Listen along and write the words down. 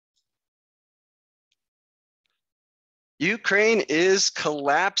Ukraine is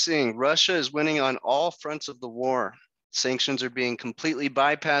collapsing. Russia is winning on all fronts of the war. Sanctions are being completely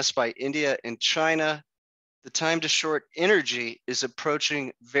bypassed by India and China. The time to short energy is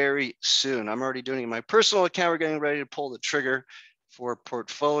approaching very soon. I'm already doing it in my personal account. We're getting ready to pull the trigger for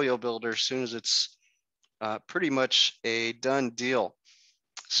Portfolio Builder as soon as it's pretty much a done deal.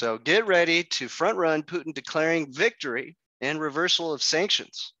 So get ready to front run Putin declaring victory and reversal of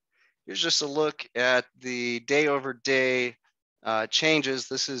sanctions. Here's just a look at the day over day changes.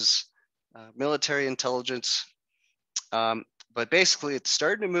 This is military intelligence, but basically it's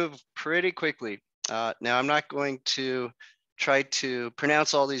starting to move pretty quickly. Now I'm not going to try to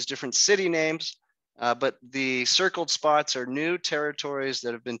pronounce all these different city names, but the circled spots are new territories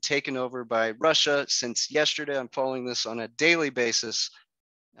that have been taken over by Russia since yesterday. I'm following this on a daily basis.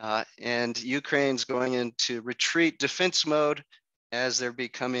 And Ukraine's going into retreat defense mode as they're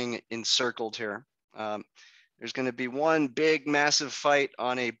becoming encircled here. There's going to be one big, massive fight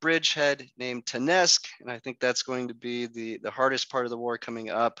on a bridgehead named Tonetsk, and I think that's going to be the hardest part of the war coming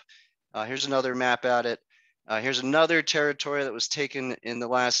up. Here's another map at it. Here's another territory that was taken in the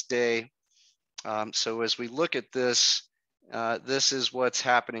last day. So as we look at this, this is what's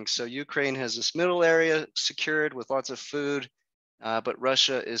happening. So Ukraine has this middle area secured with lots of food, but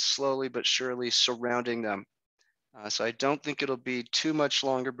Russia is slowly but surely surrounding them. So I don't think it'll be too much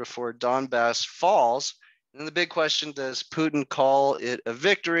longer before Donbass falls. And then the big question, does Putin call it a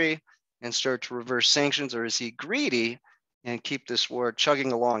victory and start to reverse sanctions, or is he greedy and keep this war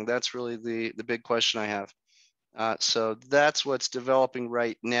chugging along? That's really the big question I have. So that's what's developing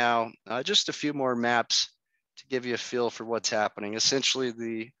right now. Just a few more maps to give you a feel for what's happening. Essentially,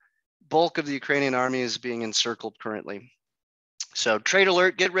 the bulk of the Ukrainian army is being encircled currently. So trade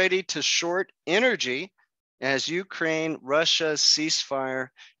alert, get ready to short energy as Ukraine-Russia ceasefire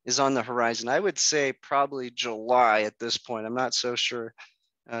is on the horizon. I would say probably July at this point. I'm not so sure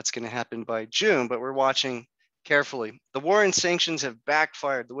it's going to happen by June, but we're watching carefully. The war and sanctions have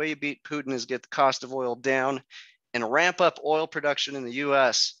backfired. The way you beat Putin is get the cost of oil down and ramp up oil production in the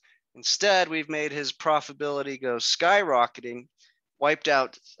US. Instead, we've made his profitability go skyrocketing, wiped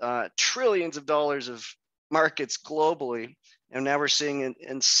out trillions of dollars of markets globally. And now we're seeing an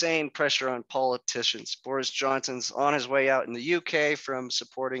insane pressure on politicians. Boris Johnson's on his way out in the UK from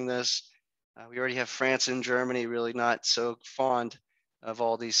supporting this. We already have France and Germany really not so fond of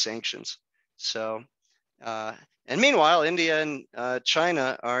all these sanctions. So, and meanwhile, India and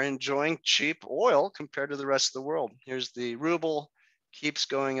China are enjoying cheap oil compared to the rest of the world. Here's the ruble, keeps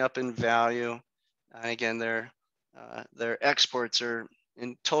going up in value. And again, their exports are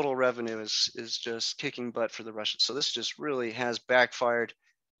in total revenue is just kicking butt for the Russians. So this just really has backfired.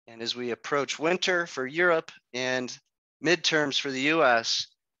 And as we approach winter for Europe and midterms for the US,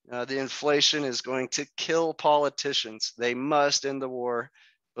 the inflation is going to kill politicians. They must end the war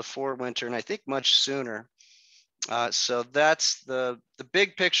before winter, and I think much sooner. So that's the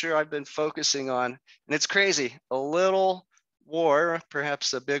big picture I've been focusing on. And it's crazy. A little war,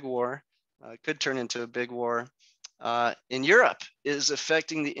 perhaps a big war, could turn into a big war in Europe is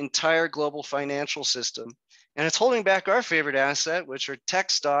affecting the entire global financial system. And it's holding back our favorite asset, which are tech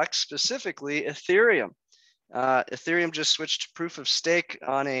stocks, specifically Ethereum. Ethereum just switched to proof of stake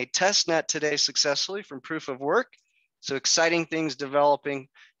on a test net today successfully from proof of work. So exciting things developing.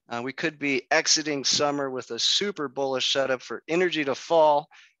 We could be exiting summer with a super bullish setup for energy to fall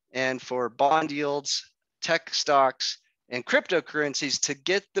and for bond yields, tech stocks, and cryptocurrencies to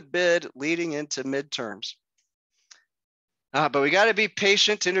get the bid leading into midterms. But we got to be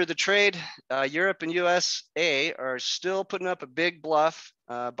patient to enter the trade. Europe and USA are still putting up a big bluff.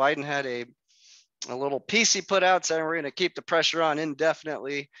 Biden had a little piece he put out saying we're going to keep the pressure on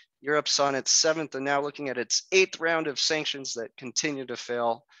indefinitely. Europe's on its 7th and now looking at its 8th round of sanctions that continue to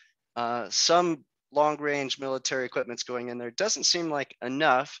fail. Some long-range military equipment's going in there. Doesn't seem like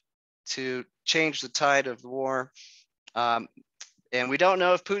enough to change the tide of the war. And we don't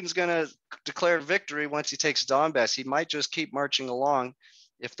know if Putin's going to declare victory once he takes Donbass. He might just keep marching along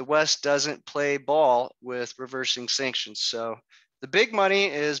if the West doesn't play ball with reversing sanctions. So the big money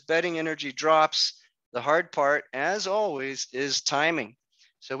is betting energy drops. The hard part, as always, is timing.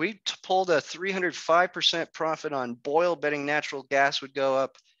 So we pulled a 305% profit on Boyle, betting natural gas would go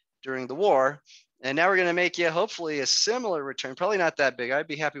up during the war. And now we're going to make you hopefully a similar return, probably not that big. I'd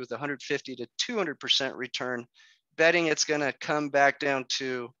be happy with 150 to 200% return, betting it's going to come back down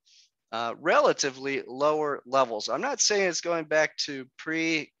to relatively lower levels. I'm not saying it's going back to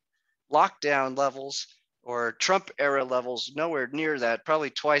pre-lockdown levels or Trump era levels, nowhere near that, probably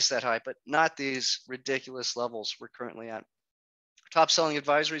twice that high, but not these ridiculous levels we're currently at. Top selling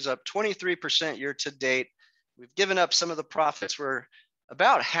advisories up 23% year to date. We've given up some of the profits. We're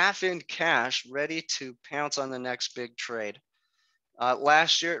about half in cash, ready to pounce on the next big trade.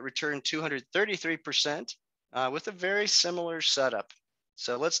 Last year, it returned 233% with a very similar setup.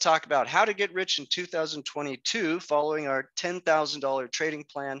 So let's talk about how to get rich in 2022 following our $10,000 trading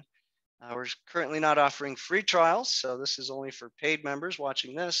plan. We're currently not offering free trials, so this is only for paid members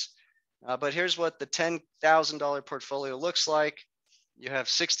watching this. But here's what the $10,000 portfolio looks like. You have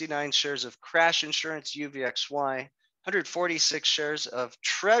 69 shares of Crash Insurance UVXY, 146 shares of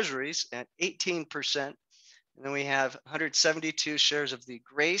Treasuries at 18%. And then we have 172 shares of the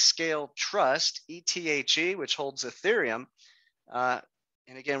Grayscale Trust, ETHE, which holds Ethereum. And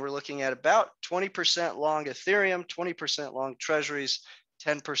again, we're looking at about 20% long Ethereum, 20% long Treasuries,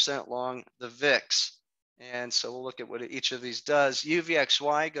 10% long the VIX. And so we'll look at what each of these does.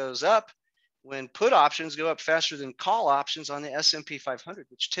 UVXY goes up when put options go up faster than call options on the S&P 500,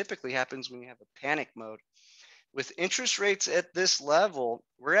 which typically happens when you have a panic mode. With interest rates at this level,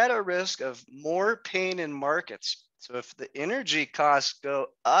 we're at a risk of more pain in markets. So if the energy costs go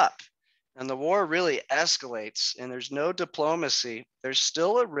up and the war really escalates and there's no diplomacy, there's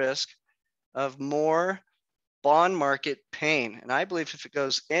still a risk of more bond market pain. And I believe if it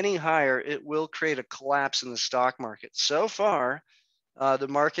goes any higher, it will create a collapse in the stock market. So far, the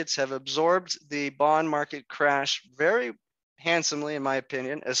markets have absorbed the bond market crash very handsomely, in my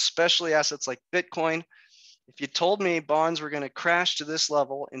opinion, especially assets like Bitcoin. If you told me bonds were going to crash to this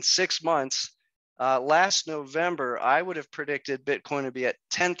level in 6 months, last November, I would have predicted Bitcoin to be at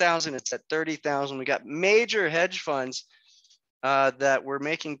 10,000. It's at 30,000. We got major hedge funds that were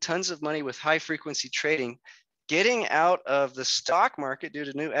making tons of money with high frequency trading, getting out of the stock market due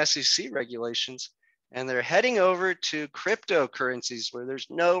to new SEC regulations. And they're heading over to cryptocurrencies where there's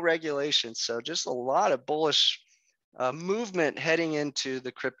no regulation. So just a lot of bullish movement heading into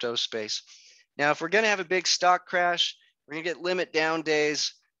the crypto space. Now, if we're going to have a big stock crash, we're going to get limit down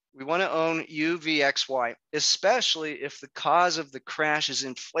days. We want to own UVXY, especially if the cause of the crash is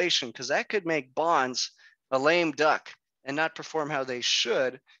inflation, because that could make bonds a lame duck and not perform how they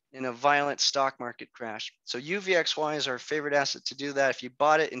should in a violent stock market crash. So UVXY is our favorite asset to do that. If you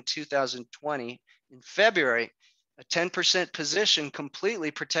bought it in 2020 in February, a 10% position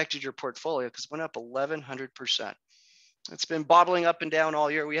completely protected your portfolio because it went up 1,100%. It's been bottling up and down all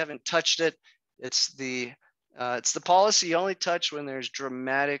year. We haven't touched it. It's the policy you only touch when there's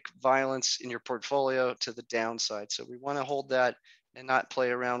dramatic violence in your portfolio to the downside. So we want to hold that and not play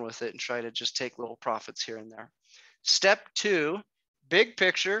around with it and try to just take little profits here and there. Step 2, big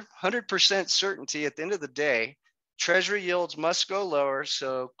picture, 100% certainty at the end of the day. Treasury yields must go lower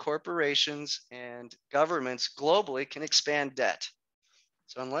so corporations and governments globally can expand debt.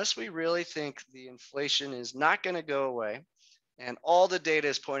 So unless we really think the inflation is not going to go away, and all the data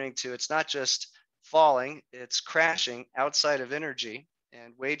is pointing to it's not just falling, it's crashing outside of energy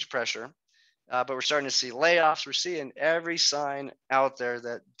and wage pressure, but we're starting to see layoffs. We're seeing every sign out there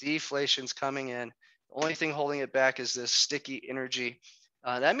that deflation's coming in. The only thing holding it back is this sticky energy.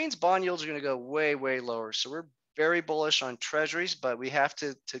 That means bond yields are going to go way, way lower. So we're very bullish on treasuries, but we have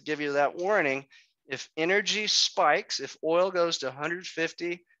to give you that warning. If energy spikes, if oil goes to 150,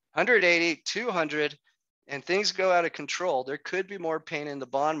 180, 200, and things go out of control, there could be more pain in the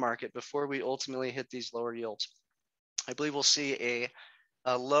bond market before we ultimately hit these lower yields. I believe we'll see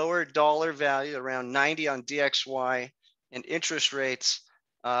a lower dollar value around 90 on DXY and interest rates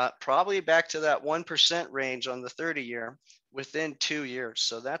probably back to that 1% range on the 30-year within 2 years.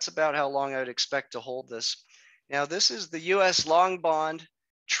 So that's about how long I would expect to hold this. Now, this is the US long bond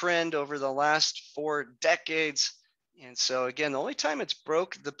trend over the last 4 decades. And so again, the only time it's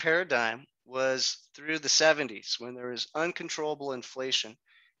broke the paradigm was through the 70s when there was uncontrollable inflation.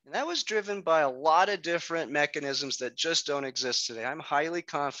 And that was driven by a lot of different mechanisms that just don't exist today. I'm highly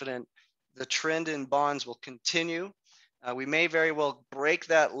confident the trend in bonds will continue. We may very well break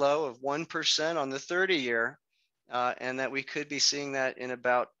that low of 1% on the 30-year, and that we could be seeing that in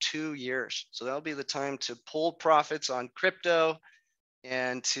about 2 years. So that'll be the time to pull profits on crypto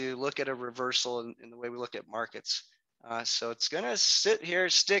and to look at a reversal in the way we look at markets. So it's going to sit here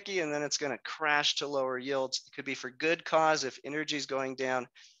sticky, and then it's going to crash to lower yields. It could be for good cause if energy is going down. It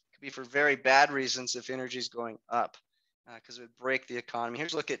could be for very bad reasons if energy is going up, because it would break the economy.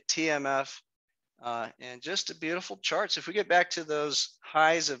 Here's a look at TMF, and just a beautiful charts. If we get back to those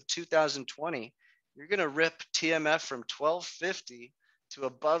highs of 2020, you're going to rip TMF from 1250 to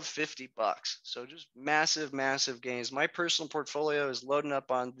above 50 bucks. So just massive, massive gains. My personal portfolio is loading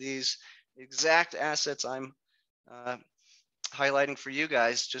up on these exact assets I'm highlighting for you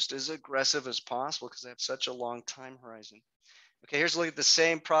guys, just as aggressive as possible because I have such a long time horizon. Okay, here's a look at the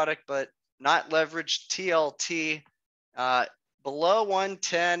same product, but not leveraged TLT, uh, below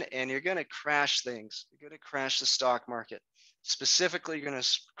 110, and you're going to crash things. You're going to crash the stock market. Specifically, you're going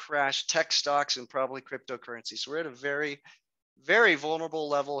to crash tech stocks and probably cryptocurrencies. So we're at a very, very vulnerable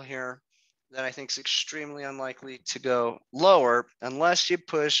level here that I think is extremely unlikely to go lower unless you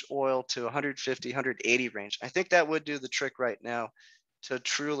push oil to 150, 180 range. I think that would do the trick right now to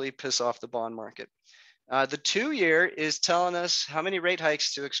truly piss off the bond market. The 2-year is telling us how many rate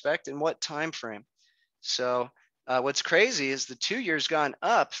hikes to expect and what time frame. So what's crazy is the 2-year's gone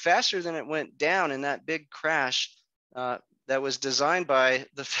up faster than it went down in that big crash that was designed by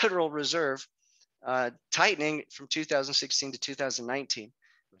the Federal Reserve, tightening from 2016 to 2019,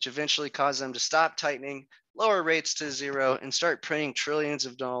 which eventually caused them to stop tightening, lower rates to zero, and start printing trillions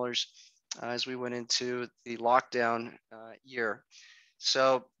of dollars as we went into the lockdown year.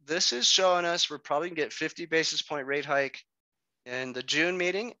 So this is showing us we're probably going to get 50 basis point rate hike in the June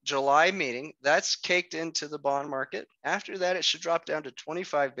meeting, July meeting. That's caked into the bond market. After that, it should drop down to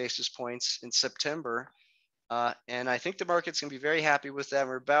 25 basis points in September. And I think the market's going to be very happy with that.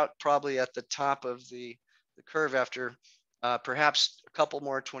 We're about probably at the top of the curve after perhaps a couple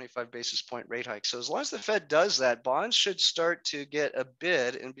more 25 basis point rate hikes. So as long as the Fed does that, bonds should start to get a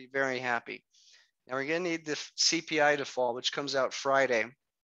bid and be very happy. Now we're going to need the CPI to fall, which comes out Friday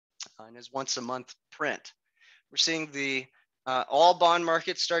and is once a month print. We're seeing the all bond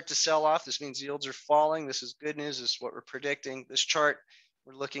markets start to sell off. This means yields are falling. This is good news. This is what we're predicting. This chart,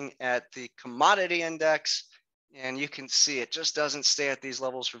 we're looking at the commodity index, and you can see it just doesn't stay at these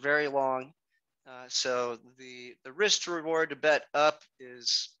levels for very long. So the risk to reward to bet up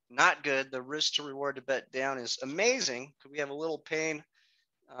is not good. The risk to reward to bet down is amazing. Could we have a little pain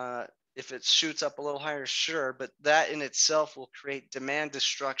if it shoots up a little higher? Sure, but that in itself will create demand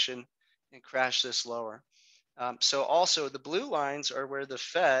destruction and crash this lower. So also the blue lines are where the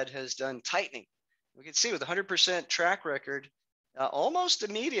Fed has done tightening. We can see with 100% track record, almost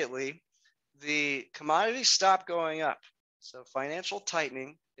immediately, the commodities stop going up. So financial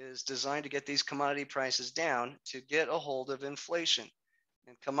tightening is designed to get these commodity prices down to get a hold of inflation.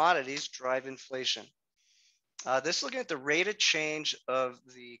 And commodities drive inflation. This is looking at the rate of change of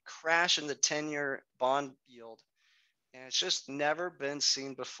the crash in the 10-year bond yield. And it's just never been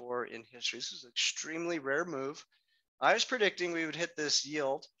seen before in history. This is an extremely rare move. I was predicting we would hit this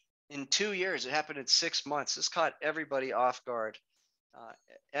yield in 2 years. It happened in 6 months. This caught everybody off guard.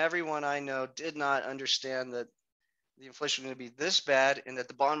 Everyone I know did not understand that the inflation was going to be this bad and that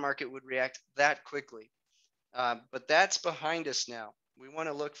the bond market would react that quickly. But that's behind us now. We want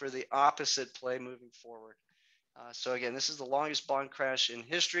to look for the opposite play moving forward. So again, this is the longest bond crash in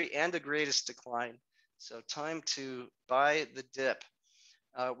history and the greatest decline. So time to buy the dip.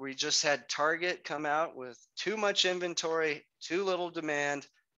 We just had Target come out with too much inventory, too little demand.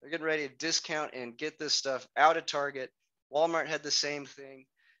 They're getting ready to discount and get this stuff out of Target. Walmart had the same thing.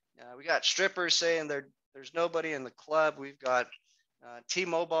 We got strippers saying there's nobody in the club. We've got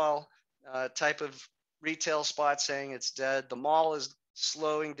T-Mobile type of retail spot saying it's dead. The mall is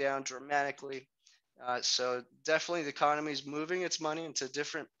slowing down dramatically. So definitely the economy is moving its money into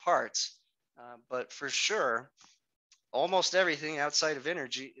different parts. But for sure, almost everything outside of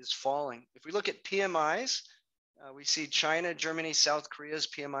energy is falling. If we look at PMIs, we see China, Germany, South Korea's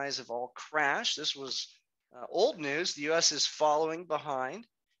PMIs have all crashed. This was old news. The US is following behind.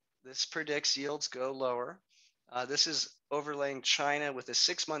 This predicts yields go lower. This is overlaying China with a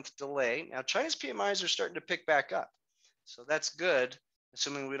 6-month delay. Now, China's PMIs are starting to pick back up. So that's good,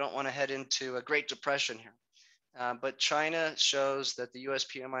 assuming we don't want to head into a Great Depression here. But China shows that the US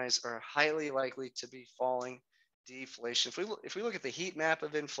PMIs are highly likely to be falling. Deflation. If we look at the heat map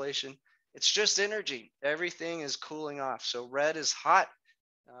of inflation, it's just energy. Everything is cooling off. So red is hot,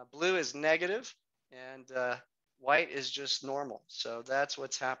 blue is negative, and white is just normal. So that's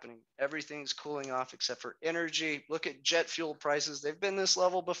what's happening. Everything's cooling off except for energy. Look at jet fuel prices. They've been this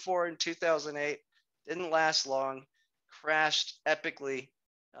level before in 2008. Didn't last long. Crashed epically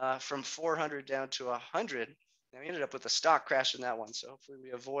from 400 down to 100. Now, we ended up with a stock crash in that one, so hopefully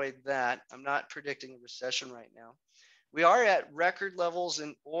we avoid that. I'm not predicting a recession right now. We are at record levels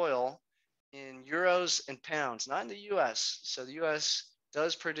in oil in euros and pounds, not in the US. So the US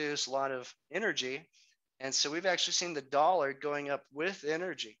does produce a lot of energy, and so we've actually seen the dollar going up with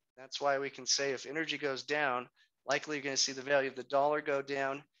energy. That's why we can say if energy goes down, likely you're going to see the value of the dollar go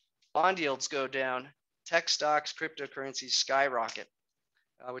down, bond yields go down, tech stocks, cryptocurrencies skyrocket,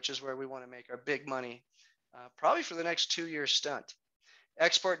 which is where we want to make our big money. Probably for the next 2-year stunt.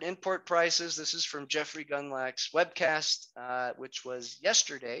 Export and import prices. This is from Jeffrey Gundlach's webcast, which was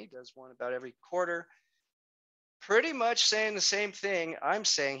yesterday. Does one about every quarter. Pretty much saying the same thing I'm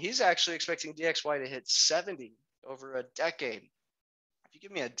saying. He's actually expecting DXY to hit 70 over a decade. If you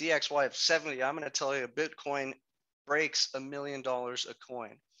give me a DXY of 70, I'm going to tell you Bitcoin breaks $1 million a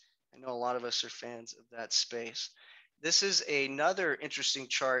coin. I know a lot of us are fans of that space. This is another interesting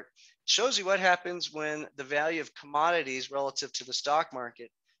chart. It shows you what happens when the value of commodities relative to the stock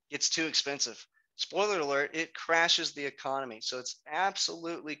market gets too expensive. Spoiler alert, it crashes the economy. So it's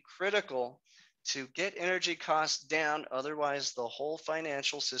absolutely critical to get energy costs down. Otherwise, the whole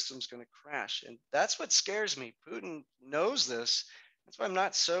financial system is going to crash. And that's what scares me. Putin knows this. That's why I'm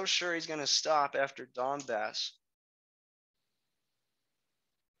not so sure he's going to stop after Donbass.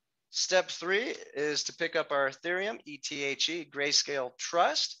 Step 3 is to pick up our Ethereum, ETHE, Grayscale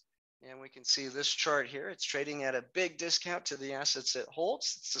Trust. And we can see this chart here. It's trading at a big discount to the assets it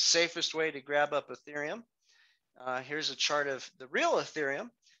holds. It's the safest way to grab up Ethereum. Here's a chart of the real Ethereum.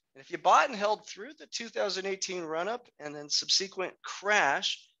 And if you bought and held through the 2018 run-up and then subsequent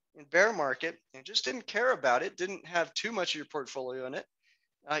crash in bear market and just didn't care about it, didn't have too much of your portfolio in it,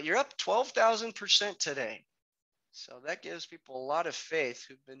 you're up 12,000% today. So that gives people a lot of faith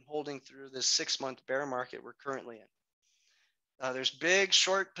who've been holding through this 6-month bear market we're currently in. There's big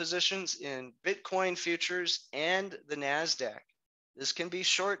short positions in Bitcoin futures and the NASDAQ. This can be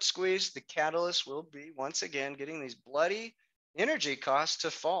short squeezed. The catalyst will be, once again, getting these bloody energy costs to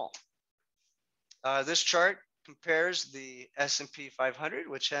fall. This chart compares the S&P 500,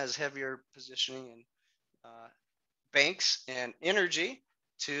 which has heavier positioning in banks and energy,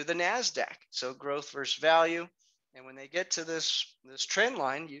 to the NASDAQ. So growth versus value. And when they get to this trend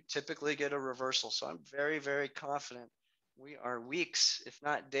line, you typically get a reversal. So I'm very, very confident we are weeks, if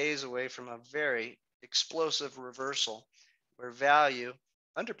not days away from a very explosive reversal where value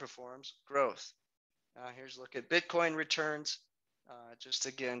underperforms growth. Here's a look at Bitcoin returns, just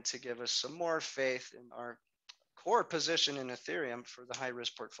again to give us some more faith in our core position in Ethereum for the high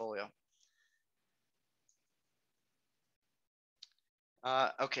risk portfolio.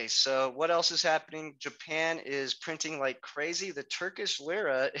 Okay, so what else is happening? Japan is printing like crazy. The Turkish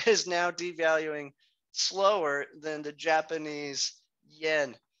lira is now devaluing slower than the Japanese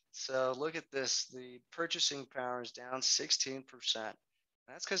yen. So look at this. The purchasing power is down 16%.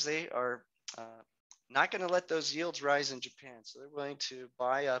 That's because they are not going to let those yields rise in Japan. So they're willing to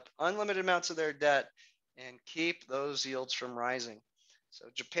buy up unlimited amounts of their debt and keep those yields from rising. So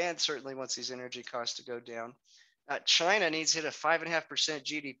Japan certainly wants these energy costs to go down. China needs to hit a 5.5%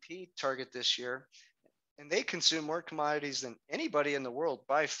 GDP target this year, and they consume more commodities than anybody in the world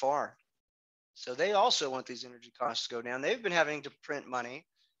by far. So they also want these energy costs to go down. They've been having to print money,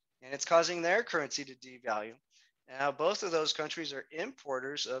 and it's causing their currency to devalue. Now, both of those countries are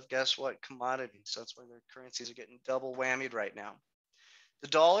importers of, guess what, commodities. So that's why their currencies are getting double whammied right now. The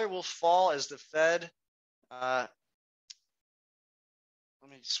dollar will fall as the Fed, let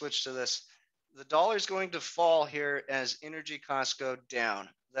me switch to this. The dollar is going to fall here as energy costs go down.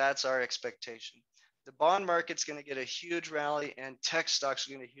 That's our expectation. The bond market's going to get a huge rally, and tech stocks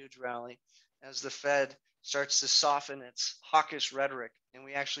are going to get a huge rally as the Fed starts to soften its hawkish rhetoric, and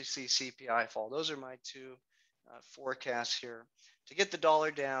we actually see CPI fall. Those are my two forecasts here to get the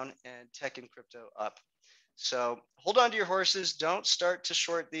dollar down and tech and crypto up. So hold on to your horses. Don't start to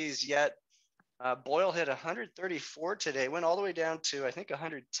short these yet. Boyle hit 134 today, went all the way down to, I think,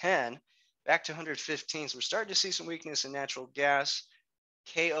 110. Back to 115. So we're starting to see some weakness in natural gas.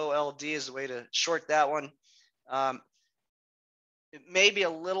 KOLD is the way to short that one. It may be a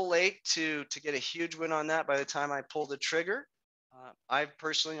little late to get a huge win on that by the time I pull the trigger. I've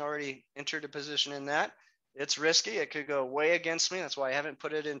personally already entered a position in that. It's risky. It could go way against me. That's why I haven't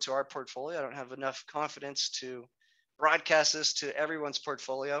put it into our portfolio. I don't have enough confidence to broadcast this to everyone's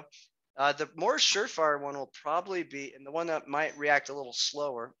portfolio. The more surefire one will probably be, and the one that might react a little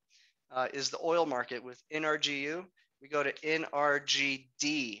slower, is the oil market with NRGU. We go to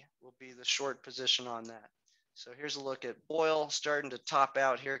NRGD will be the short position on that. So here's a look at oil starting to top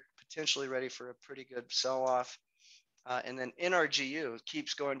out here, potentially ready for a pretty good sell-off. And then NRGU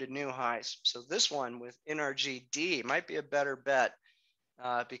keeps going to new highs. So this one with NRGD might be a better bet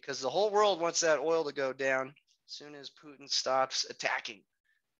because the whole world wants that oil to go down as soon as Putin stops attacking.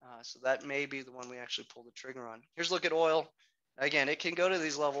 So that may be the one we actually pull the trigger on. Here's a look at oil. Again, it can go to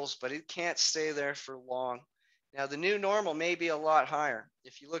these levels, but it can't stay there for long. Now, the new normal may be a lot higher.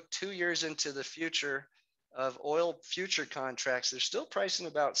 If you look 2 years into the future of oil future contracts, they're still pricing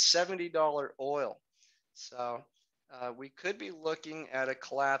about $70 oil. So we could be looking at a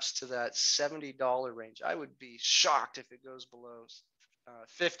collapse to that $70 range. I would be shocked if it goes below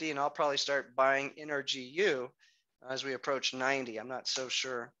 50, and I'll probably start buying NRGU as we approach 90. I'm not so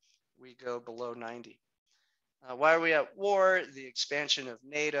sure we go below 90. Why are we at war? The expansion of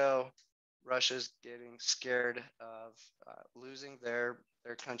NATO. Russia's getting scared of losing their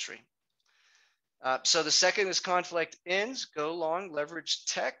country. So the second this conflict ends, go long, leverage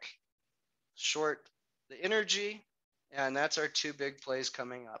tech, short the energy, and that's our two big plays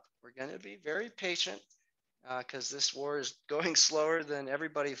coming up. We're going to be very patient because this war is going slower than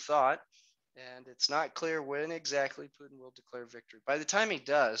everybody thought, and it's not clear when exactly Putin will declare victory. By the time he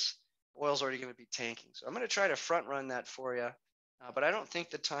does, oil's already going to be tanking. So I'm going to try to front run that for you, but I don't think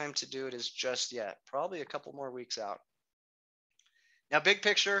the time to do it is just yet. Probably a couple more weeks out. Now, big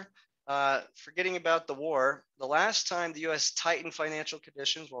picture, forgetting about the war, the last time the US tightened financial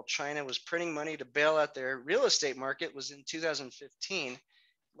conditions while China was printing money to bail out their real estate market was in 2015,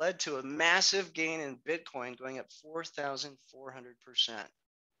 led to a massive gain in Bitcoin going up 4,400%.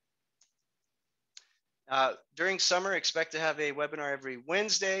 During summer, expect to have a webinar every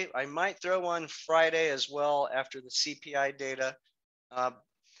Wednesday. I might throw one Friday as well after the CPI data,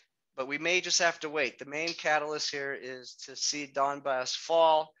 but we may just have to wait. The main catalyst here is to see Donbass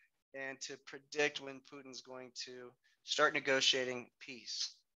fall and to predict when Putin's going to start negotiating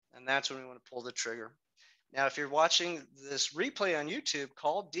peace. And that's when we want to pull the trigger. Now, if you're watching this replay on YouTube,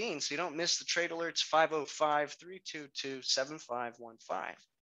 call Dean so you don't miss the trade alerts, 505-322-7515.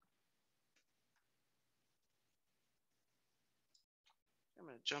 I'm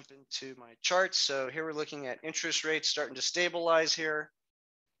going to jump into my charts. So here we're looking at interest rates starting to stabilize here,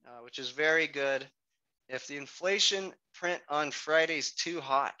 which is very good. If the inflation print on Friday is too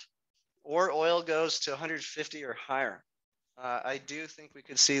hot or oil goes to 150 or higher, I do think we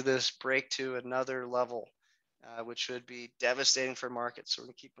could see this break to another level, which would be devastating for markets. So we're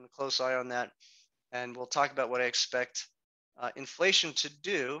going to keep a close eye on that. And we'll talk about what I expect inflation to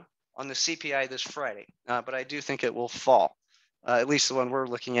do on the CPI this Friday. But I do think it will fall. At least the one we're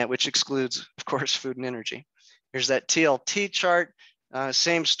looking at, which excludes, of course, food and energy. Here's that TLT chart.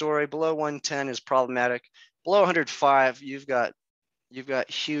 Same story. Below 110 is problematic. Below 105, you've got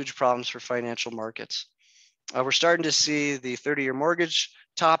huge problems for financial markets. We're starting to see the 30-year mortgage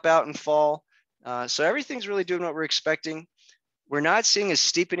top out and fall. So everything's really doing what we're expecting. We're not seeing a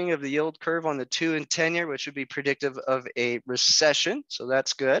steepening of the yield curve on the 2 and 10-year, which would be predictive of a recession. So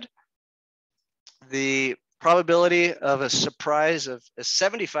that's good. The probability of a surprise of a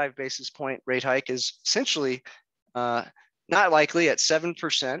 75 basis point rate hike is essentially not likely at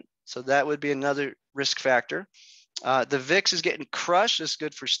 7%. So that would be another risk factor. The VIX is getting crushed. This is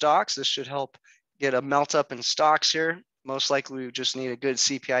good for stocks. This should help get a melt up in stocks here. Most likely we just need a good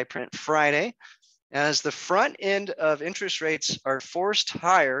CPI print Friday. As the front end of interest rates are forced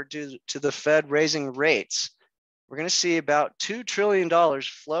higher due to the Fed raising rates, we're going to see about $2 trillion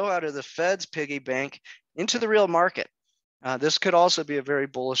flow out of the Fed's piggy bank into the real market. This could also be a very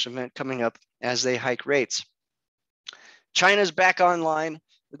bullish event coming up as they hike rates. China's back online.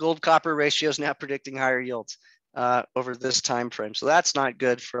 The gold copper ratio is now predicting higher yields over this time frame. So that's not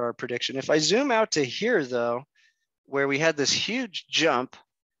good for our prediction. If I zoom out to here, though, where we had this huge jump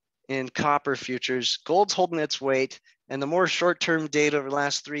in copper futures, gold's holding its weight, and the more short-term data over the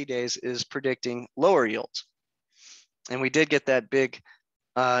last 3 days is predicting lower yields. And we did get that big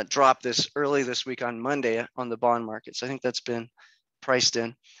drop early this week on Monday on the bond markets. I think that's been priced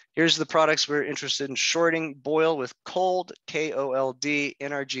in. Here's the products we're interested in shorting: Boyle with cold, KOLD,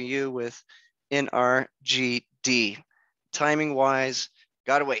 NRGU with NRGD. Timing wise,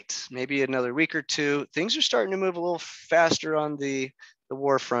 gotta wait, maybe another week or two. Things are starting to move a little faster on the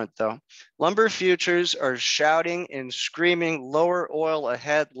war front, though. Lumber futures are shouting and screaming lower oil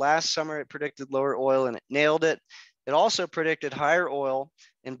ahead. Last summer, it predicted lower oil and it nailed it. It also predicted higher oil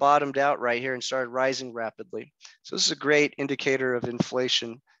and bottomed out right here and started rising rapidly. So this is a great indicator of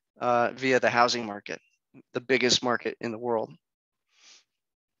inflation via the housing market, the biggest market in the world.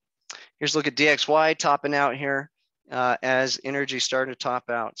 Here's a look at DXY topping out here as energy starting to top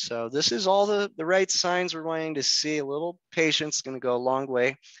out. So this is all the right signs we're wanting to see. A little patience, going to go a long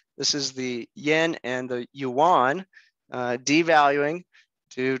way. This is the yen and the yuan devaluing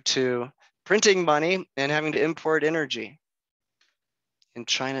due to printing money and having to import energy in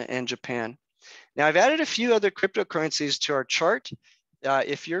China and Japan. Now, I've added a few other cryptocurrencies to our chart.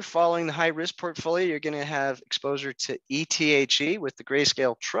 If you're following the high risk portfolio, you're going to have exposure to ETHE with the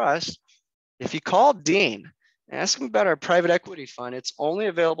Grayscale Trust. If you call Dean and ask him about our private equity fund, it's only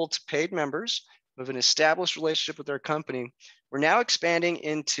available to paid members who have an established relationship with our company. We're now expanding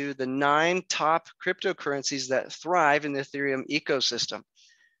into the 9 top cryptocurrencies that thrive in the Ethereum ecosystem.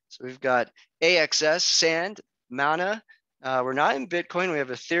 So we've got AXS, Sand, Mana. We're not in Bitcoin. We have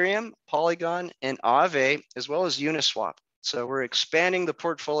Ethereum, Polygon, and Aave, as well as Uniswap. So we're expanding the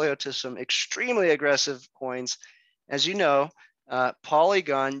portfolio to some extremely aggressive coins. As you know,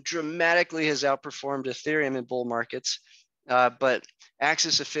 Polygon dramatically has outperformed Ethereum in bull markets, but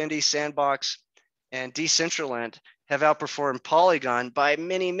Axis Affinity, Sandbox, and Decentraland have outperformed Polygon by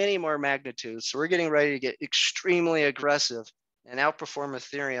many, many more magnitudes. So we're getting ready to get extremely aggressive and outperform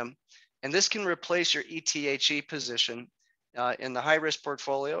Ethereum. And this can replace your ETHE position in the high risk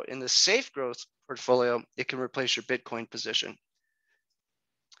portfolio. In the safe growth portfolio, it can replace your Bitcoin position.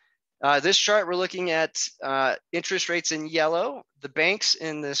 This chart, we're looking at interest rates in yellow, the banks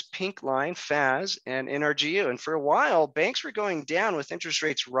in this pink line, FAS and NRGU. And for a while, banks were going down with interest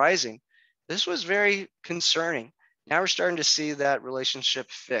rates rising. This was very concerning. Now we're starting to see that relationship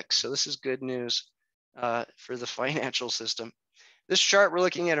fix. So this is good news for the financial system. This chart, we're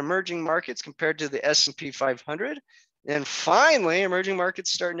looking at emerging markets compared to the S&P 500. And finally, emerging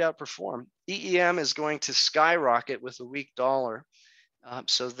markets starting to outperform. EEM is going to skyrocket with a weak dollar.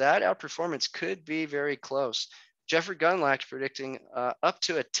 So that outperformance could be very close. Jeffrey Gundlach predicting up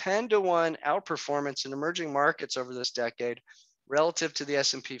to a 10-to-1 outperformance in emerging markets over this decade relative to the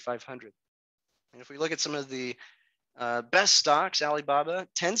S&P 500. And if we look at some of the best stocks, Alibaba,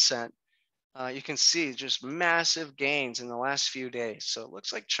 Tencent, you can see just massive gains in the last few days. So it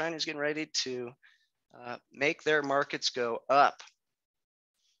looks like China's getting ready to make their markets go up.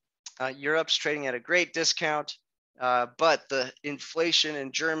 Europe's trading at a great discount. But the inflation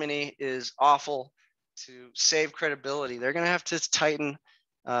in Germany is awful. To save credibility, they're going to have to tighten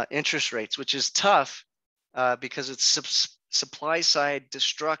interest rates, which is tough because it's supply side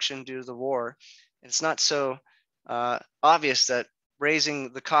destruction due to the war. And it's not so obvious that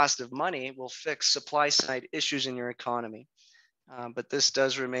raising the cost of money will fix supply side issues in your economy. But this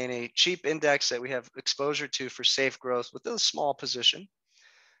does remain a cheap index that we have exposure to for safe growth with a small position.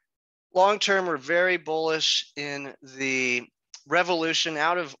 Long term, we're very bullish in the revolution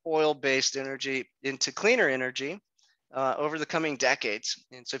out of oil-based energy into cleaner energy over the coming decades.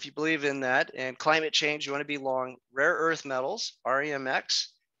 And so if you believe in that and climate change, you want to be long rare earth metals, REMX,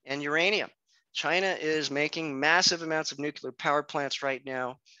 and uranium. China is making massive amounts of nuclear power plants right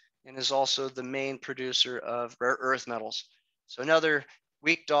now and is also the main producer of rare earth metals. So another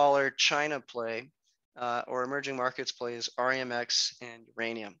weak dollar China play or emerging markets plays REMX and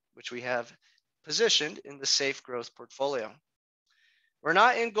uranium, which we have positioned in the safe growth portfolio. We're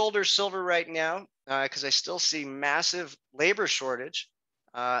not in gold or silver right now because I still see massive labor shortage.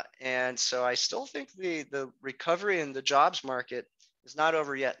 And so I still think the recovery in the jobs market is not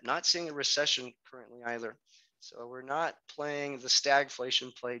over yet. Not seeing a recession currently either. So we're not playing the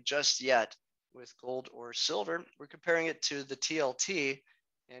stagflation play just yet with gold or silver. We're comparing it to the TLT.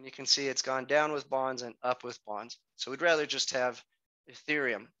 And you can see it's gone down with bonds and up with bonds. So we'd rather just have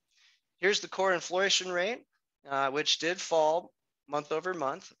Ethereum. Here's the core inflation rate, which did fall month over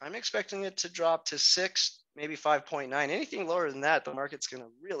month. I'm expecting it to drop to 6, maybe 5.9. Anything lower than that, the market's going to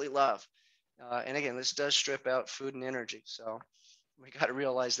really love. And again, this does strip out food and energy. So we got to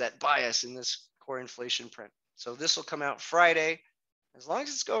realize that bias in this core inflation print. So this will come out Friday. As long as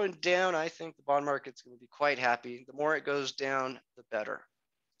it's going down, I think the bond market's going to be quite happy. The more it goes down, the better.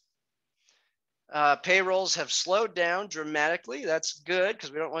 Payrolls have slowed down dramatically. That's good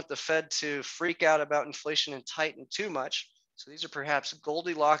because we don't want the Fed to freak out about inflation and tighten too much. So these are perhaps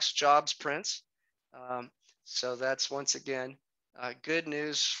Goldilocks jobs prints. So that's once again good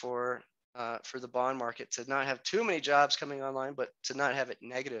news for the bond market to not have too many jobs coming online, but to not have it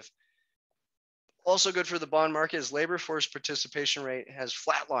negative. Also good for the bond market is labor force participation rate has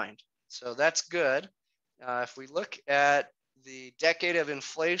flatlined. So that's good. If we look at the decade of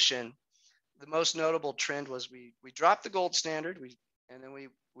inflation, the most notable trend was we dropped the gold standard, and then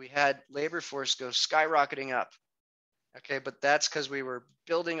we had labor force go skyrocketing up. Okay, but that's because we were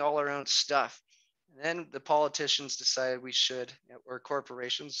building all our own stuff. And then the politicians decided we should, or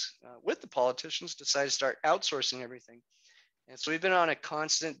corporations with the politicians decided to start outsourcing everything. And so we've been on a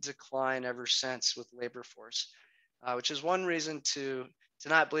constant decline ever since with labor force, which is one reason to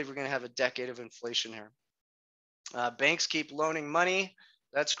not believe we're going to have a decade of inflation here. Banks keep loaning money.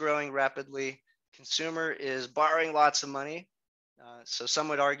 That's growing rapidly. Consumer is borrowing lots of money. So some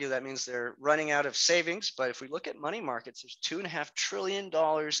would argue that means they're running out of savings. But if we look at money markets, there's $2.5 trillion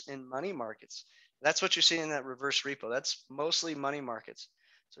in money markets. That's what you're seeing in that reverse repo. That's mostly money markets.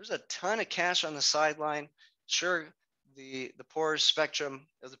 So there's a ton of cash on the sideline. Sure, the poor spectrum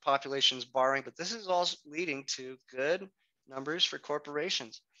of the population is borrowing, but this is all leading to good numbers for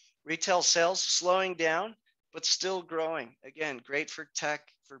corporations. Retail sales slowing down, but still growing. Again, great for tech,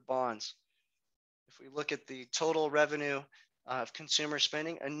 for bonds. If we look at the total revenue of consumer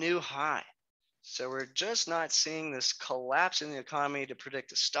spending, a new high. So we're just not seeing this collapse in the economy to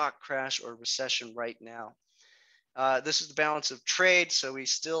predict a stock crash or recession right now. This is the balance of trade. So we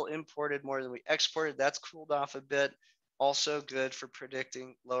still imported more than we exported. That's cooled off a bit. Also good for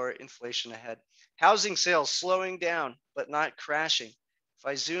predicting lower inflation ahead. Housing sales slowing down, but not crashing. If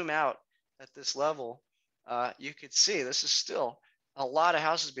I zoom out at this level, you could see this is still a lot of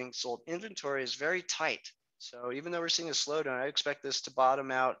houses being sold. Inventory is very tight. So even though we're seeing a slowdown, I expect this to bottom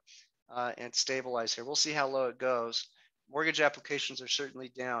out and stabilize here. We'll see how low it goes. Mortgage applications are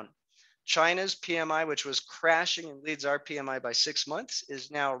certainly down. China's PMI, which was crashing and leads our PMI by 6 months, is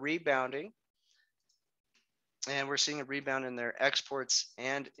now rebounding. And we're seeing a rebound in their exports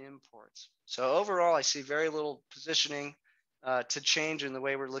and imports. So overall, I see very little positioning to change in the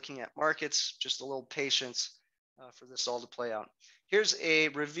way we're looking at markets, just a little patience for this all to play out. Here's a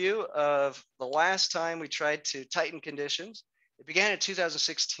review of the last time we tried to tighten conditions. It began in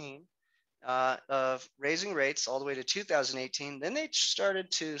 2016 of raising rates all the way to 2018. Then they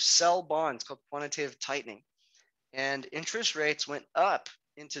started to sell bonds called quantitative tightening. And interest rates went up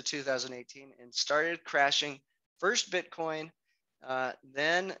into 2018 and started crashing. First Bitcoin,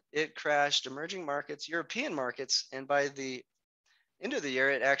 then it crashed emerging markets, European markets, and by the end of the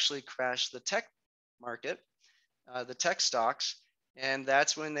year, it actually crashed the tech market, the tech stocks, and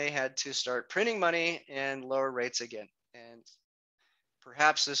that's when they had to start printing money and lower rates again. And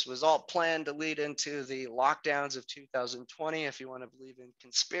perhaps this was all planned to lead into the lockdowns of 2020, if you want to believe in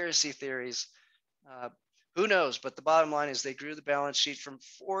conspiracy theories. Who knows? But the bottom line is they grew the balance sheet from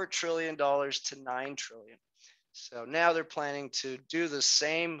 $4 trillion to $9 trillion. So now they're planning to do the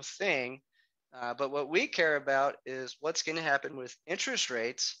same thing. But what we care about is what's going to happen with interest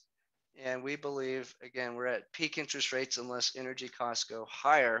rates. And we believe, again, we're at peak interest rates unless energy costs go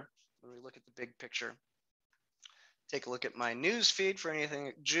higher when we look at the big picture. Take a look at my news feed for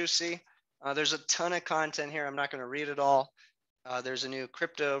anything juicy. There's a ton of content here. I'm not going to read it all. There's a new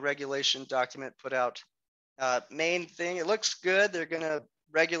crypto regulation document put out. Main thing, it looks good. They're going to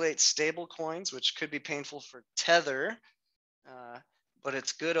regulate stable coins, which could be painful for Tether, but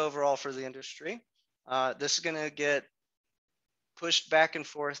it's good overall for the industry. This is going to get pushed back and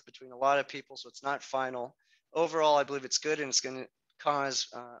forth between a lot of people, so it's not final. Overall, I believe it's good, and it's going to cause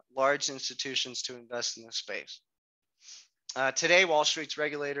large institutions to invest in this space. Today, Wall Street's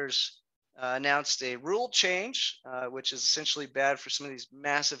regulators announced a rule change, which is essentially bad for some of these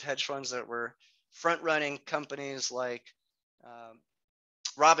massive hedge funds that were front-running companies like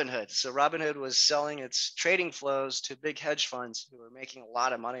Robinhood. So Robinhood was selling its trading flows to big hedge funds who were making a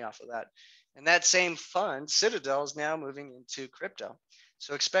lot of money off of that. And that same fund, Citadel, is now moving into crypto.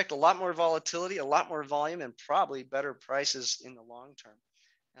 So expect a lot more volatility, a lot more volume, and probably better prices in the long term,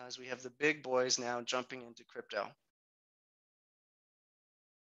 as we have the big boys now jumping into crypto.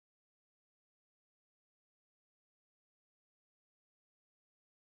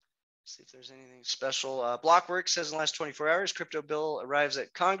 See if there's anything special. Blockworks says in the last 24 hours, crypto bill arrives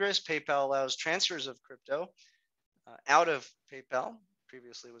at Congress. PayPal allows transfers of crypto out of PayPal.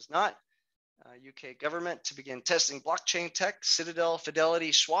 Previously was not. UK government to begin testing blockchain tech. Citadel,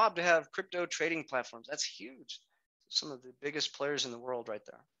 Fidelity, Schwab to have crypto trading platforms. That's huge. Some of the biggest players in the world right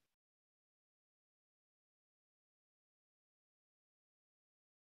there.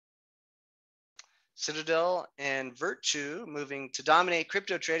 Citadel and Virtu moving to dominate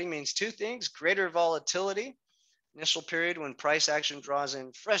crypto trading means two things: greater volatility. Initial period when price action draws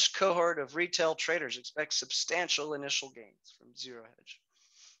in fresh cohort of retail traders. Expect substantial initial gains from Zero Hedge.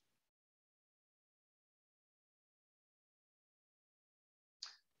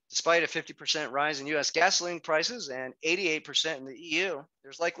 Despite a 50% rise in US gasoline prices and 88% in the EU,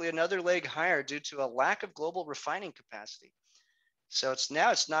 there's likely another leg higher due to a lack of global refining capacity. So it's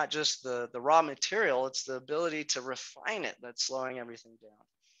not just the raw material, it's the ability to refine it that's slowing everything down.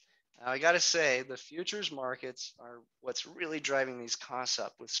 Now, I got to say, the futures markets are what's really driving these costs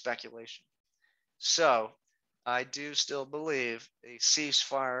up with speculation. So I do still believe a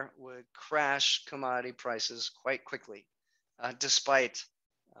ceasefire would crash commodity prices quite quickly, despite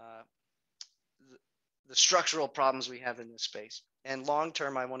the structural problems we have in this space. And long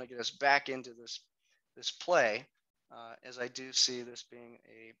term, I want to get us back into this play, as I do see this being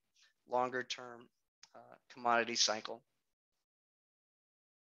a longer term commodity cycle.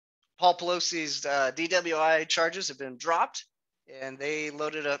 Paul Pelosi's DWI charges have been dropped, and they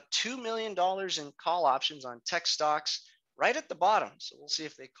loaded up $2 million in call options on tech stocks right at the bottom. So we'll see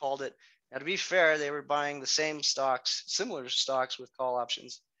if they called it. Now, to be fair, they were buying the same stocks, similar stocks with call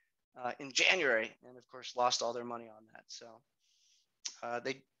options in January, and of course lost all their money on that. So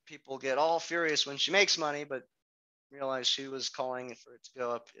people get all furious when she makes money, but realize she was calling for it to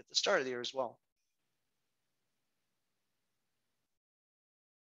go up at the start of the year as well.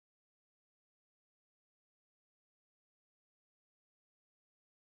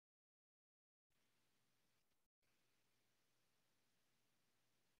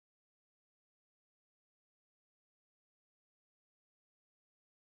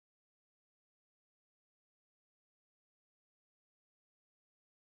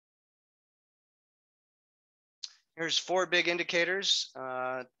 Here's 4 big indicators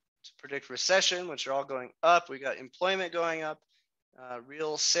to predict recession, which are all going up. We got employment going up,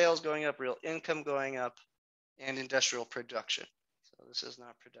 real sales going up, real income going up, and industrial production. So this is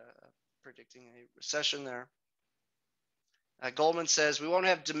not predicting a recession there. Goldman says we won't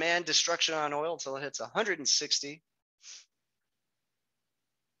have demand destruction on oil until it hits 160.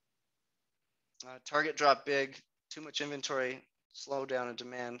 Target dropped big, too much inventory, slow down in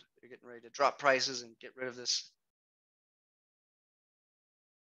demand. They're getting ready to drop prices and get rid of this.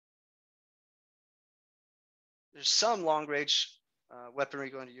 There's some long range weaponry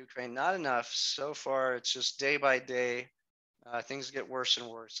going to Ukraine, not enough. So far, it's just day by day, things get worse and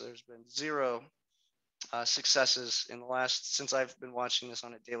worse. So there's been 0 successes in the last, since I've been watching this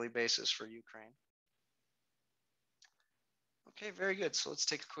on a daily basis for Ukraine. Okay, very good. So let's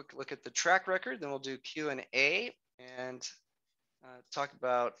take a quick look at the track record. Then we'll do Q&A and talk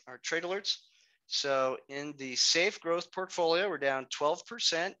about our trade alerts. So in the safe growth portfolio, we're down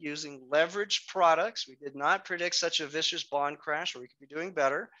 12% using leveraged products. We did not predict such a vicious bond crash, or we could be doing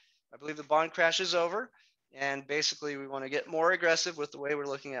better. I believe the bond crash is over. And basically, we want to get more aggressive with the way we're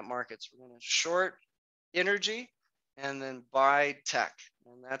looking at markets. We're going to short energy and then buy tech.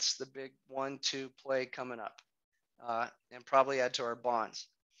 And that's the big 1-2 play coming up. And probably add to our bonds.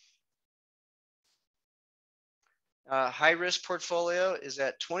 High risk portfolio is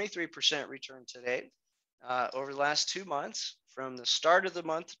at 23% return today. Over the last 2 months, from the start of the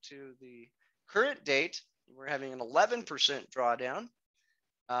month to the current date, we're having an 11% drawdown.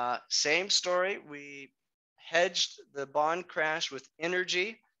 Same story. We hedged the bond crash with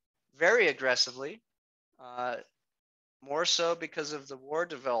energy very aggressively, more so because of the war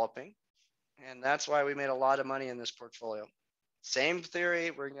developing. And that's why we made a lot of money in this portfolio. Same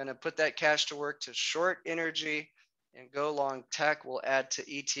theory. We're going to put that cash to work to short energy and go long tech. Will add to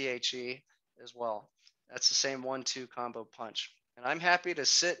ETHE as well. That's the same 1-2 combo punch. And I'm happy to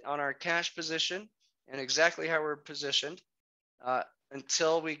sit on our cash position and exactly how we're positioned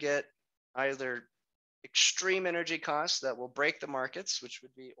until we get either extreme energy costs that will break the markets, which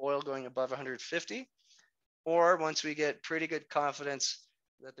would be oil going above 150, or once we get pretty good confidence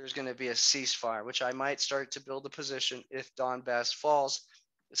that there's going to be a ceasefire, which I might start to build a position if Donbass falls,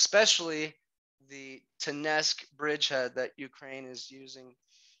 especially the Donetsk bridgehead that Ukraine is using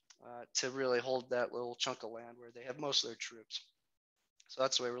to really hold that little chunk of land where they have most of their troops. So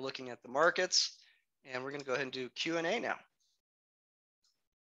that's the way we're looking at the markets. And we're going to go ahead and do Q&A now.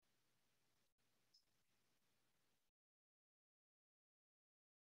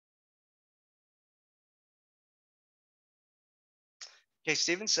 Okay,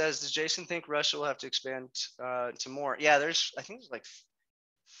 Steven says, does Jason think Russia will have to expand to more? Yeah, I think there's like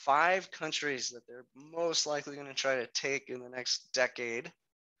 5 countries that they're most likely going to try to take in the next decade.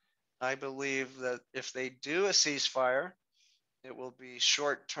 I believe that if they do a ceasefire, it will be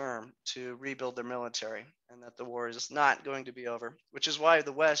short term to rebuild their military, and that the war is not going to be over, which is why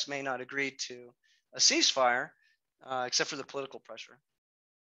the West may not agree to a ceasefire, except for the political pressure.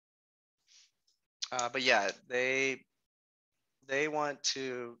 But yeah, they want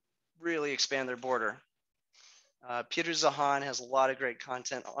to really expand their border. Peter Zahan has a lot of great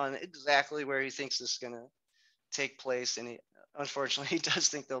content on exactly where he thinks this is going to take place, and unfortunately, he does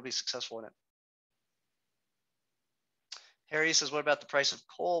think they'll be successful in it. Harry says, what about the price of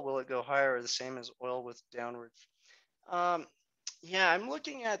coal? Will it go higher or the same as oil with downward? Yeah, I'm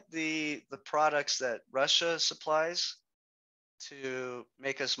looking at the products that Russia supplies to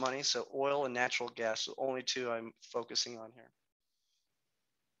make us money. So oil and natural gas, the only 2 I'm focusing on here.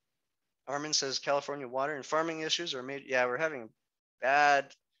 Armin says California water and farming issues are made. Yeah, we're having bad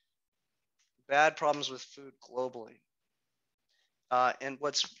problems with food globally. And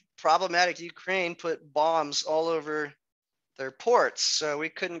what's problematic, Ukraine put bombs all over their ports. So we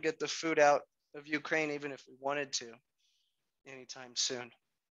couldn't get the food out of Ukraine even if we wanted to anytime soon.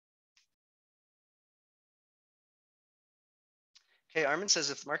 Okay, Armin says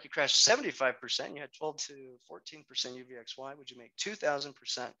if the market crashed 75%, you had 12 to 14% UVXY, would you make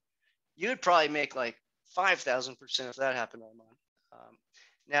 2,000%? You would probably make like 5,000% if that happened, Armin.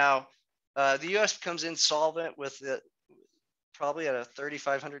 Now, the U.S. becomes insolvent with probably at a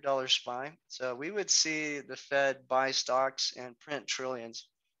 $3,500 SPY. So we would see the Fed buy stocks and print trillions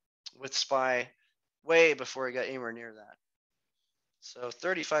with SPY way before we got anywhere near that. So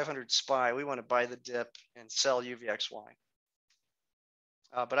 3,500 SPY, we want to buy the dip and sell UVXY.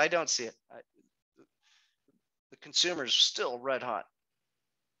 But I don't see it. The consumer's still red hot.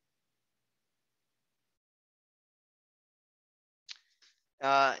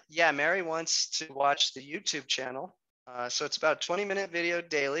 Yeah, Mary wants to watch the YouTube channel. So it's about a 20-minute video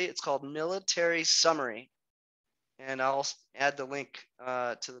daily. It's called Military Summary. and I'll add the link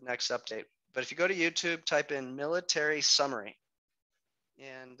to the next update. But if you go to YouTube, type in military summary,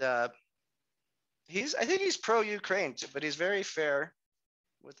 and I think he's pro-Ukraine, but he's very fair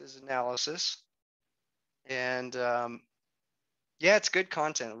with his analysis. And yeah, it's good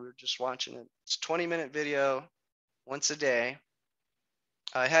content. We were just watching it. It's a 20-minute video once a day.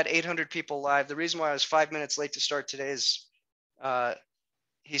 I had 800 people live. The reason why I was 5 minutes late to start today is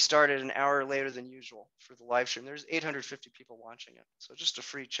he started an hour later than usual for the live stream. There's 850 people watching it. So just a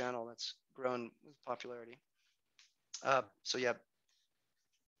free channel that's grown with popularity. So yeah,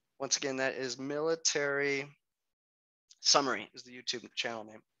 once again, that is Military Summary is the YouTube channel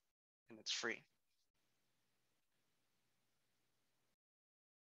name, and it's free.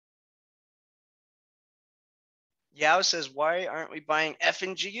 Yao says, why aren't we buying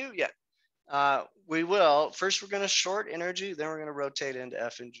FNGU yet? We will. First, we're going to short energy, then we're going to rotate into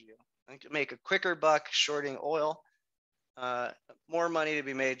FNGU. I think make a quicker buck shorting oil. More money to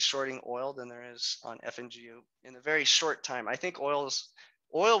be made shorting oil than there is on FNGU in a very short time. I think oil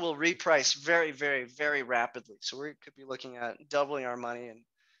will reprice very, very, very rapidly. So we could be looking at doubling our money in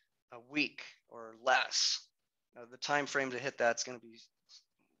a week or less. The time frame to hit that's going to be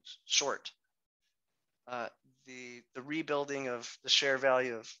short. The rebuilding of the share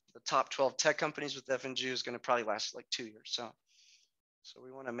value of the top 12 tech companies with FNGU is going to probably last like 2 years. So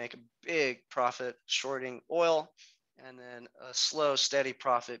we want to make a big profit shorting oil, and then a slow, steady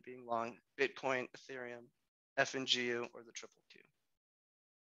profit being long Bitcoin, Ethereum, FNGU, or the triple Q.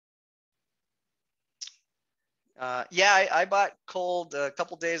 Yeah, I bought cold a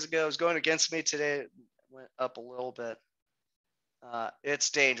couple days ago. It was going against me today. It went up a little bit. It's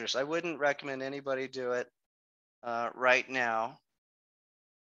dangerous. I wouldn't recommend anybody do it right now.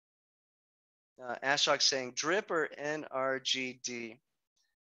 Ashok saying drip or NRGD?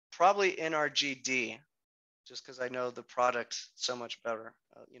 Probably NRGD, just because I know the product so much better.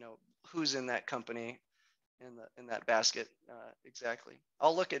 You know who's in that company, in that basket exactly.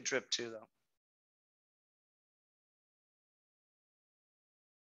 I'll look at drip too though.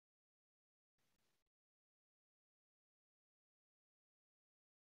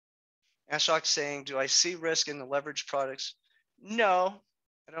 Ashok saying, do I see risk in the leverage products? No,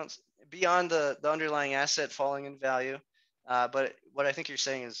 I don't. Beyond the underlying asset falling in value, but what I think you're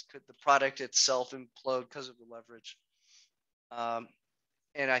saying is, could the product itself implode because of the leverage?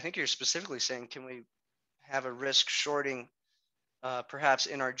 And I think you're specifically saying, can we have a risk shorting perhaps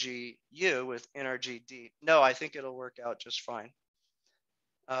NRGU with NRGD? No, I think it'll work out just fine.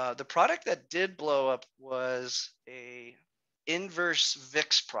 The product that did blow up was a inverse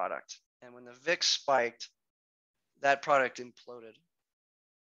VIX product. And when the VIX spiked, that product imploded.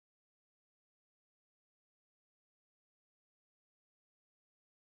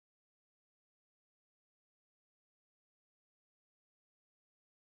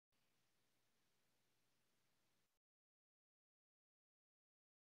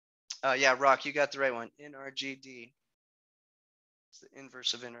 Yeah, Rock, you got the right one. NRGD. It's the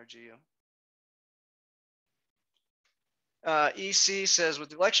inverse of NRGU. EC says, with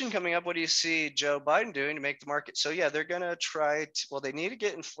the election coming up, what do you see Joe Biden doing to make the market? So yeah, they're going to try to, well, they need to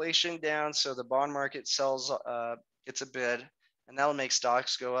get inflation down so the bond market gets a bid, and that'll make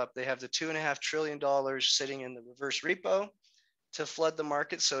stocks go up. They have the $2.5 trillion sitting in the reverse repo to flood the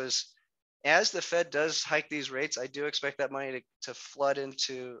market. So as the Fed does hike these rates, I do expect that money to flood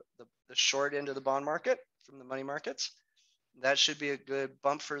into the short end of the bond market from the money markets. That should be a good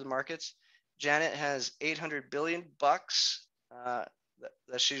bump for the markets. Janet has 800 billion bucks that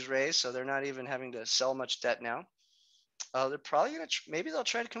she's raised, so they're not even having to sell much debt now. They're probably gonna maybe they'll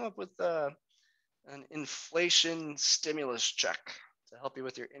try to come up with an inflation stimulus check to help you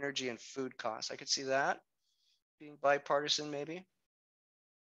with your energy and food costs. I could see that being bipartisan, maybe.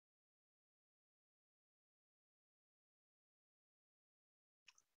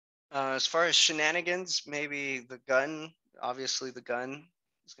 As far as shenanigans, maybe the gun. Obviously, the gun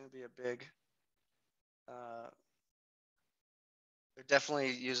is going to be a big. They're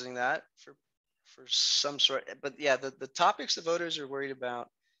definitely using that for some sort. But yeah, the topics the voters are worried about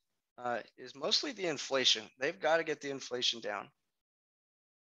is mostly the inflation. They've got to get the inflation down.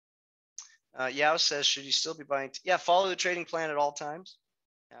 Yao says, should you still be buying? Yeah, follow the trading plan at all times.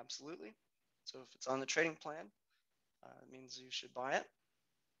 Absolutely. So if it's on the trading plan, it means you should buy it.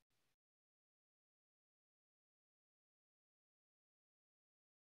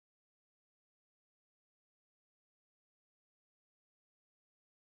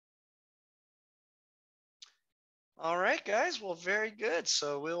 All right, guys. Well, very good.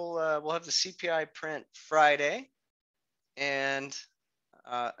 So we'll have the CPI print Friday, and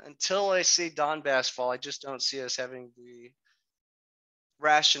Until I see Donbass fall, I just don't see us having the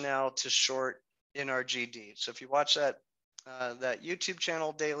rationale to short NRGD. So if you watch that YouTube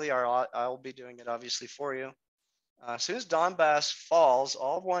channel daily, I'll be doing it obviously for you. As soon as Donbass falls,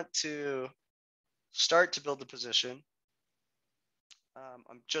 I'll want to start to build the position.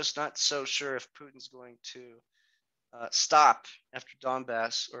 I'm just not so sure if Putin's going to stop after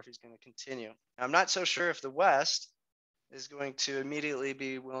Donbass or if he's going to continue. I'm not so sure if the West is going to immediately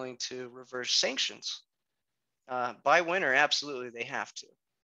be willing to reverse sanctions. By winter, absolutely, they have to.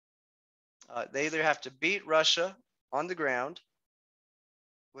 They either have to beat Russia on the ground,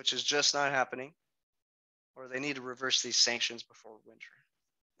 which is just not happening, or they need to reverse these sanctions before winter,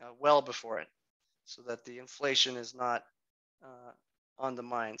 well before it, so that the inflation is not on the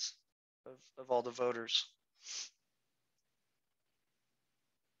minds of all the voters.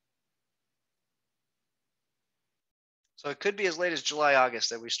 So it could be as late as July,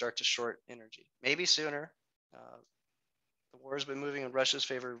 August that we start to short energy, maybe sooner. The war has been moving in Russia's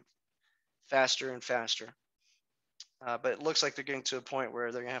favor faster and faster. But it looks like they're getting to a point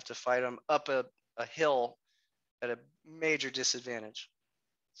where they're going to have to fight them up a hill at a major disadvantage.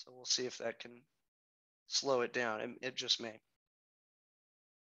 So we'll see if that can slow it down. It just may.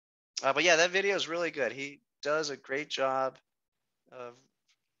 But yeah, that video is really good. He does a great job of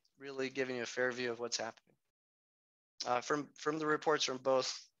really giving you a fair view of what's happening from the reports from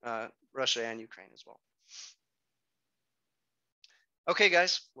both Russia and Ukraine as well. Okay,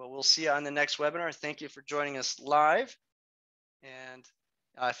 guys. Well, we'll see you on the next webinar. Thank you for joining us live. And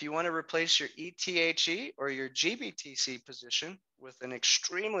if you want to replace your ETHE or your GBTC position with an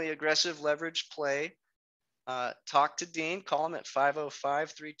extremely aggressive leverage play, talk to Dean. Call him at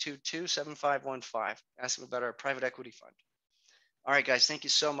 505-322-7515. Ask him about our private equity fund. All right, guys. Thank you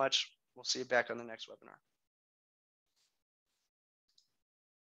so much. We'll see you back on the next webinar.